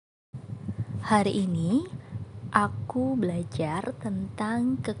Hari ini aku belajar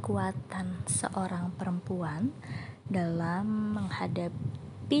tentang kekuatan seorang perempuan dalam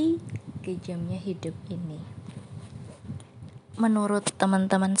menghadapi kejamnya hidup ini. Menurut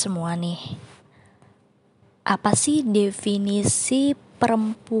teman-teman semua nih, apa sih definisi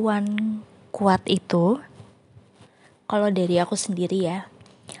perempuan kuat itu? Kalau dari aku sendiri ya,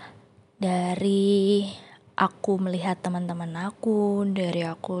 dari aku melihat teman-teman aku, dari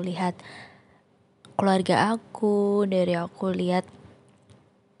aku lihat keluarga aku, dari aku lihat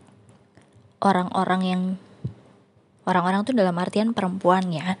orang-orang tuh dalam artian perempuan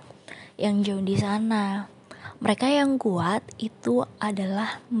ya, yang jauh di sana. Mereka yang kuat itu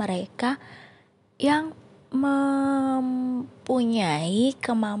adalah mereka yang mempunyai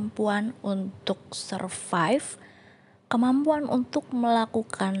kemampuan untuk survive, kemampuan untuk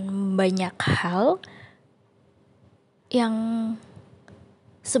melakukan banyak hal yang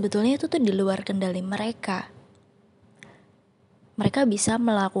sebetulnya itu tuh di luar kendali mereka. Mereka bisa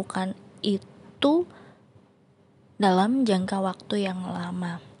melakukan itu dalam jangka waktu yang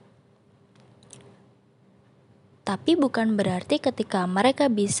lama. Tapi bukan berarti ketika mereka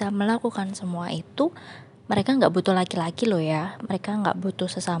bisa melakukan semua itu, mereka gak butuh laki-laki loh ya. Mereka gak butuh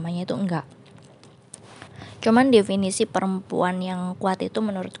sesamanya, itu enggak. Cuman definisi perempuan yang kuat itu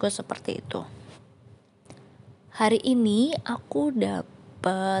menurutku seperti itu. Hari ini aku dapat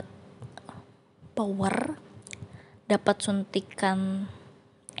power, dapat suntikan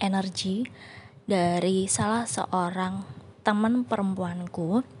energi dari salah seorang teman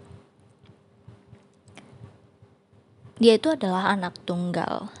perempuanku. Dia itu adalah anak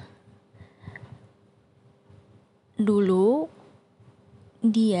tunggal. Dulu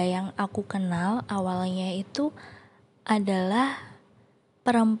dia yang aku kenal awalnya itu adalah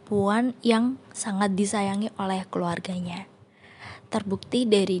perempuan yang sangat disayangi oleh keluarganya. Terbukti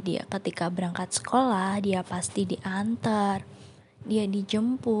dari dia ketika berangkat sekolah, dia pasti diantar, dia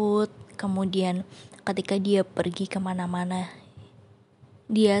dijemput, kemudian ketika dia pergi kemana-mana,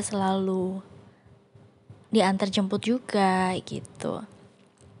 dia selalu diantar jemput juga gitu.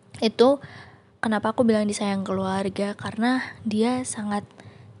 Itu kenapa aku bilang disayang keluarga, karena dia sangat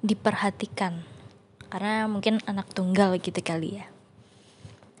diperhatikan, karena mungkin anak tunggal gitu kali ya.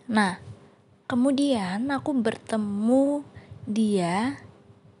 Nah, kemudian aku bertemu dia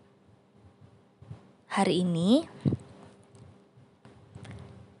hari ini.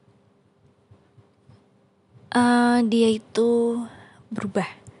 Dia itu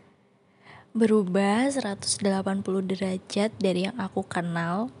berubah 180 derajat dari yang aku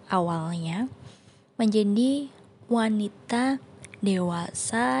kenal awalnya menjadi wanita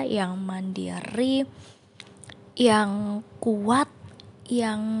dewasa yang mandiri, yang kuat,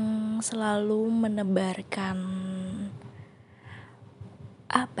 yang selalu menebarkan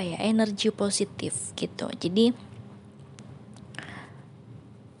energi positif gitu. Jadi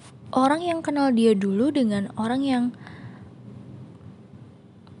orang yang kenal dia dulu dengan orang yang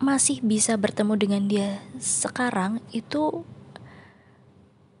masih bisa bertemu dengan dia sekarang itu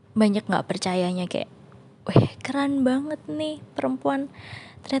banyak gak percayanya, kayak keren banget nih perempuan,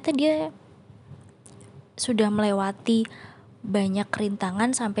 ternyata dia sudah melewati banyak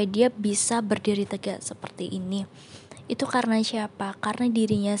rintangan sampai dia bisa berdiri tegak seperti ini. Itu karena siapa? Karena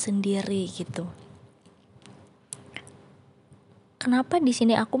dirinya sendiri gitu. Kenapa di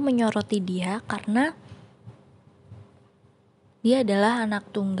sini aku menyoroti dia? Karena dia adalah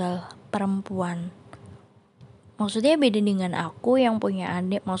anak tunggal perempuan. Maksudnya beda dengan aku yang punya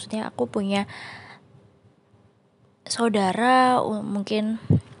adik. Maksudnya aku punya saudara mungkin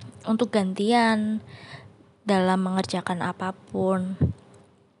untuk gantian dalam mengerjakan apapun.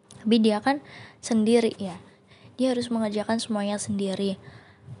 Tapi dia kan sendiri ya. Dia harus mengerjakan semuanya sendiri.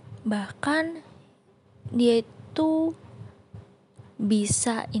 Bahkan dia itu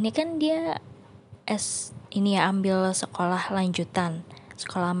bisa, ini kan dia ambil sekolah lanjutan,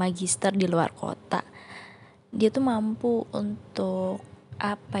 sekolah magister di luar kota. Dia tuh mampu untuk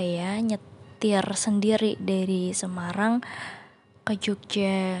nyetir sendiri dari Semarang ke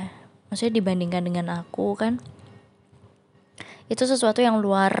Jogja. Maksudnya dibandingkan dengan aku kan, itu sesuatu yang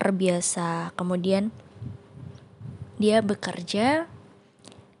luar biasa. Kemudian dia bekerja,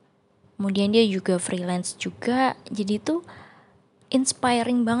 kemudian dia juga freelance juga. Jadi tuh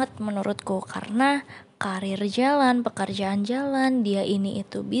inspiring banget menurutku, karena karir jalan, pekerjaan jalan, dia ini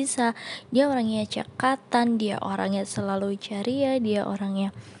itu bisa. Dia orangnya cekatan, dia orangnya selalu ceria, dia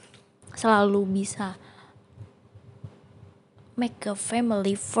orangnya selalu bisa make a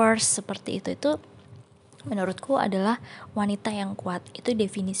family first, seperti itu. Itu menurutku adalah wanita yang kuat. Itu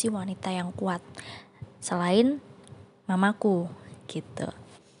definisi wanita yang kuat selain mamaku gitu.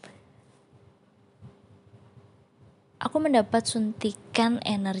 aku mendapat suntikan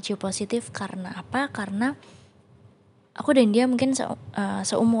energi positif. Karena apa? Karena aku dan dia mungkin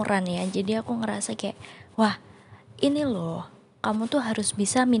seumuran ya, jadi aku ngerasa kayak, wah ini loh, kamu tuh harus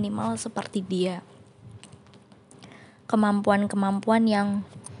bisa minimal seperti dia. Kemampuan-kemampuan yang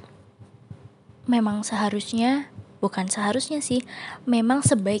memang bukan seharusnya sih, memang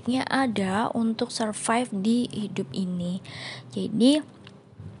sebaiknya ada untuk survive di hidup ini. Jadi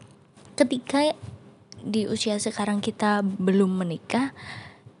ketika di usia sekarang kita belum menikah,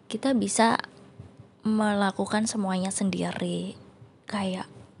 kita bisa melakukan semuanya sendiri, kayak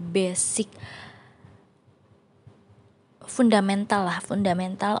basic fundamental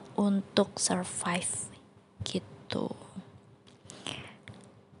untuk survive gitu.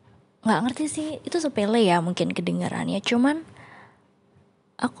 Nggak ngerti sih, itu sepele ya mungkin kedengarannya, cuman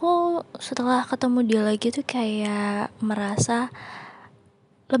aku setelah ketemu dia lagi tuh kayak merasa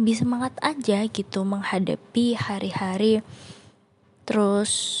lebih semangat aja gitu menghadapi hari-hari.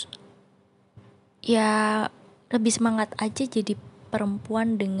 Terus ya lebih semangat aja jadi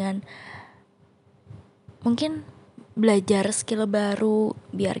perempuan dengan mungkin belajar skill baru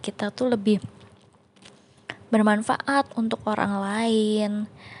biar kita tuh lebih bermanfaat untuk orang lain.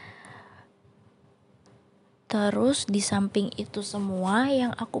 Terus di samping itu semua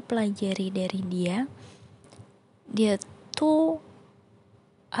yang aku pelajari dari dia tuh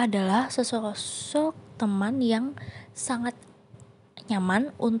adalah sesosok teman yang sangat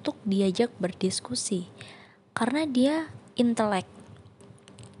nyaman untuk diajak berdiskusi. Karena dia intelek.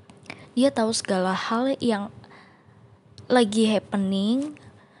 Dia tahu segala hal yang lagi happening.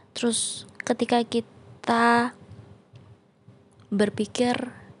 Terus ketika kita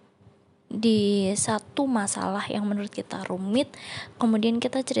berpikir di satu masalah yang menurut kita rumit, kemudian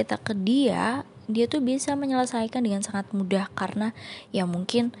kita cerita ke dia tuh bisa menyelesaikan dengan sangat mudah. Karena ya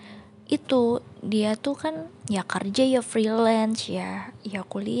mungkin itu dia tuh kan ya kerja, ya freelance, ya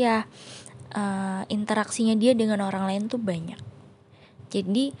kuliah, interaksinya dia dengan orang lain tuh banyak.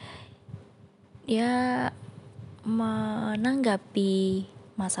 Jadi dia menanggapi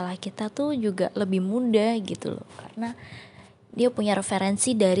masalah kita tuh juga lebih mudah gitu loh, karena dia punya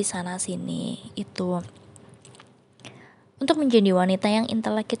referensi dari sana sini. Itu untuk menjadi wanita yang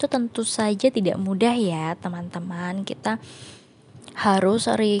intelek itu tentu saja tidak mudah ya teman-teman. Kita harus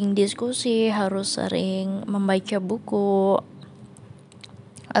sering diskusi, harus sering membaca buku,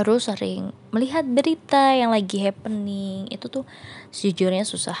 harus sering melihat berita yang lagi happening. Itu tuh sejujurnya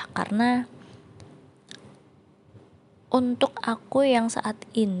susah, karena untuk aku yang saat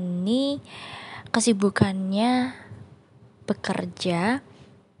ini kesibukannya bekerja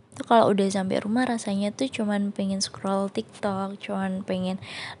tuh, kalau udah sampai rumah rasanya tuh cuman pengen scroll TikTok, cuman pengen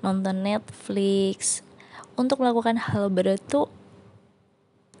nonton Netflix. Untuk melakukan hal berat tuh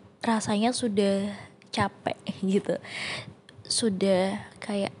rasanya sudah capek gitu, sudah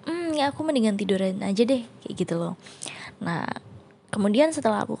kayak ya aku mendingan tiduran aja deh, kayak gitu loh. Nah kemudian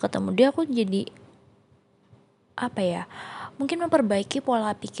setelah aku ketemu dia, aku jadi mungkin memperbaiki pola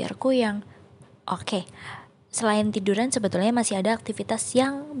pikirku yang oke, selain tiduran sebetulnya masih ada aktivitas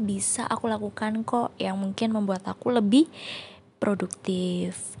yang bisa aku lakukan kok, yang mungkin membuat aku lebih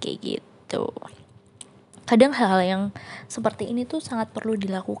produktif, kayak gitu. Kadang hal-hal yang seperti ini tuh sangat perlu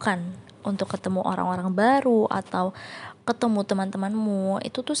dilakukan untuk ketemu orang-orang baru atau ketemu teman-temanmu.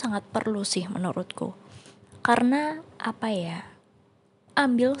 Itu tuh sangat perlu sih menurutku. Karena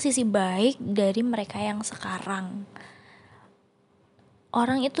ambil sisi baik dari mereka yang sekarang.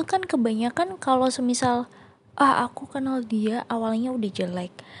 Orang itu kan kebanyakan kalau semisal aku kenal dia awalnya udah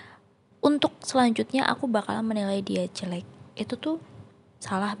jelek, untuk selanjutnya aku bakalan menilai dia jelek, itu tuh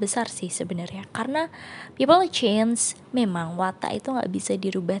salah besar sih sebenarnya. Karena people change, memang watak itu gak bisa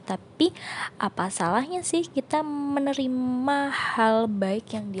dirubah, tapi apa salahnya sih kita menerima hal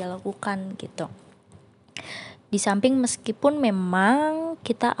baik yang dia lakukan gitu. Di samping meskipun memang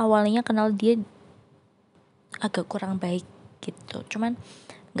kita awalnya kenal dia agak kurang baik gitu, cuman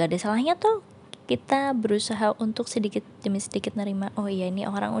gak ada salahnya tuh kita berusaha untuk sedikit demi sedikit nerima, oh iya ini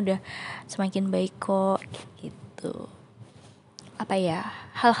orang udah semakin baik kok gitu.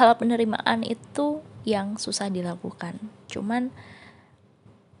 Hal-hal penerimaan itu yang susah dilakukan, cuman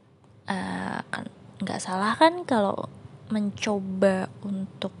kan gak salah kan kalau mencoba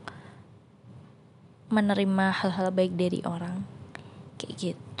untuk menerima hal-hal baik dari orang,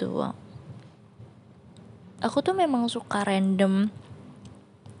 kayak gitu. Aku tuh memang suka random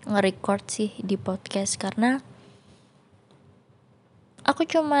nge-record sih di podcast, karena aku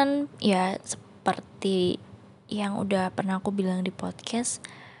cuman ya seperti yang udah pernah aku bilang di podcast,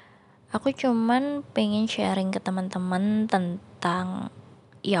 aku cuman pengen sharing ke teman-teman tentang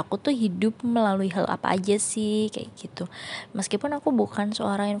ya aku tuh hidup melalui hal apa aja sih, kayak gitu. Meskipun aku bukan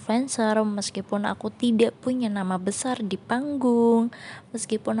seorang influencer, meskipun aku tidak punya nama besar di panggung,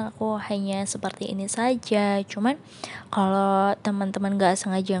 meskipun aku hanya seperti ini saja, cuman kalau teman-teman gak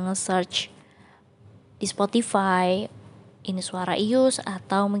sengaja nge-search di Spotify ini suara Ius,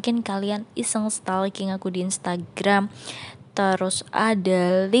 atau mungkin kalian iseng stalking aku di Instagram, terus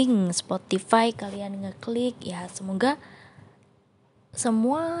ada link Spotify, kalian ngeklik, ya semoga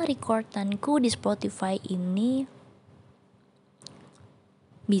semua recordanku di Spotify ini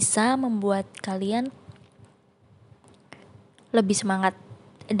bisa membuat kalian lebih semangat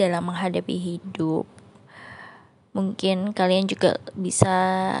dalam menghadapi hidup. Mungkin kalian juga bisa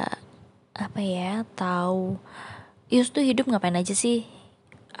tahu Ius tuh hidup ngapain aja sih,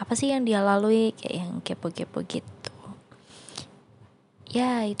 apa sih yang dia lalui, kayak yang kepo-kepo gitu.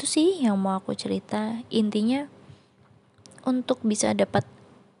 Ya itu sih yang mau aku cerita. Intinya untuk bisa dapat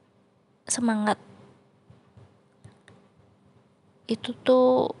semangat itu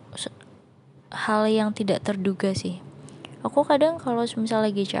tuh hal yang tidak terduga sih. Aku kadang kalau misal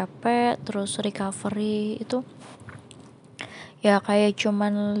lagi capek terus recovery itu ya kayak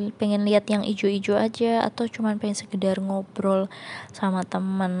cuman pengen lihat yang ijo-ijo aja, atau cuman pengen sekedar ngobrol sama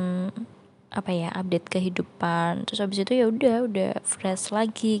teman, update kehidupan. Terus habis itu ya udah fresh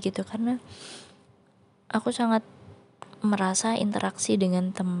lagi gitu, karena aku sangat merasa interaksi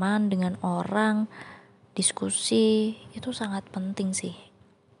dengan teman, dengan orang, diskusi itu sangat penting sih.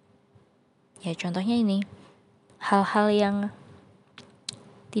 Ya contohnya ini, hal-hal yang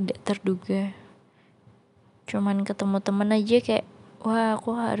tidak terduga, cuman ketemu temen aja kayak wah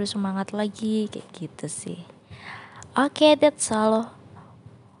aku harus semangat lagi, kayak gitu sih. Okay, that's all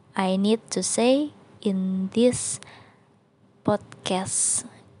I need to say in this podcast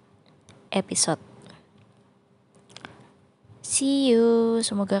episode. See you,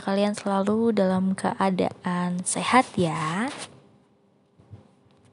 semoga kalian selalu dalam keadaan sehat ya.